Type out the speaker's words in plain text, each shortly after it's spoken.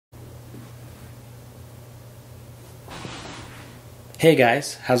Hey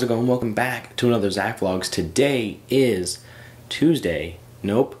guys, how's it going? Welcome back to another Zakvlogz. Today is Tuesday.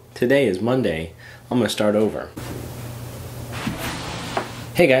 Nope, today is Monday. I'm gonna start over.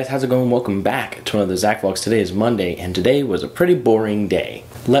 Hey guys, how's it going? Welcome back to another Zakvlogz. Today is Monday, and today was a pretty boring day.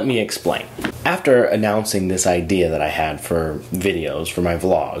 Let me explain. After announcing this idea that I had for videos, for my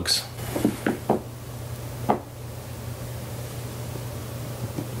vlogs,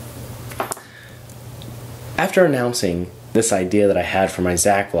 after announcing this idea that I had for my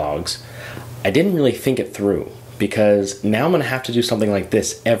Zakvlogz, I didn't really think it through, because now I'm going to have to do something like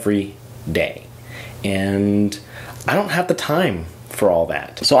this every day. And I don't have the time for all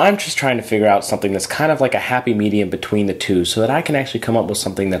that. So I'm just trying to figure out something that's kind of like a happy medium between the two so that I can actually come up with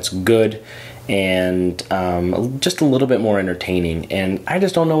something that's good and just a little bit more entertaining. And I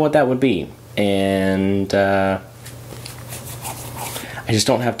just don't know what that would be. And I just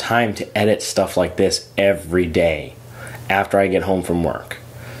don't have time to edit stuff like this every day after I get home from work.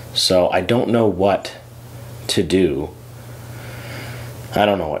 So I don't know what to do. I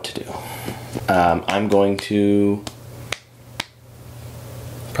don't know what to do. I'm going to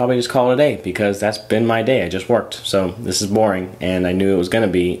probably just call it a day, because that's been my day. I just worked. So this is boring, and I knew it was going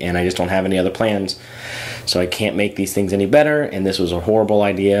to be, and I just don't have any other plans. So I can't make these things any better, and this was a horrible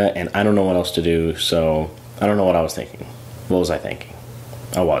idea, and I don't know what else to do, so I don't know what I was thinking. What was I thinking?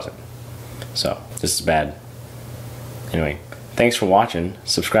 I wasn't. So this is bad. Anyway, thanks for watching.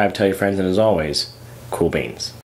 Subscribe, tell your friends, and as always, cool beans.